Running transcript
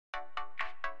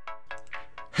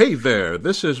Hey there,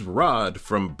 this is Rod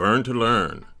from Burn to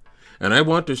Learn, and I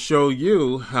want to show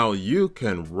you how you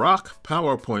can rock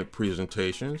PowerPoint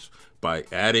presentations by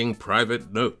adding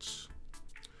private notes.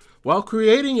 While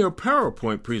creating your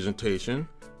PowerPoint presentation,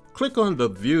 click on the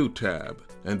View tab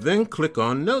and then click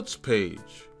on Notes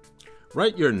page.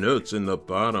 Write your notes in the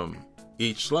bottom.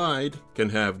 Each slide can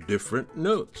have different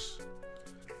notes.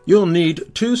 You'll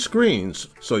need 2 screens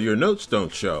so your notes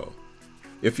don't show.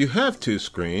 If you have 2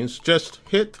 screens, just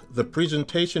hit the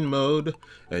presentation mode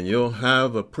and you'll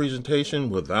have a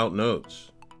presentation without notes.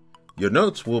 Your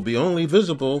notes will be only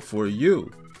visible for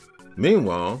you.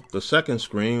 Meanwhile, the second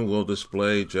screen will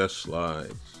display just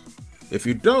slides. If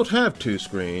you don't have 2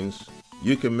 screens,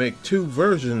 you can make 2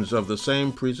 versions of the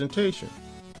same presentation.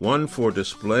 One for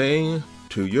displaying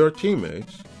to your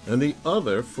teammates and the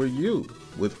other for you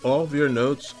with all of your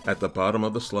notes at the bottom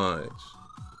of the slides.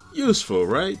 Useful,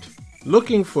 right?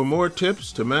 Looking for more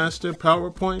tips to master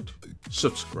PowerPoint?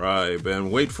 Subscribe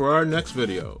and wait for our next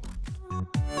video.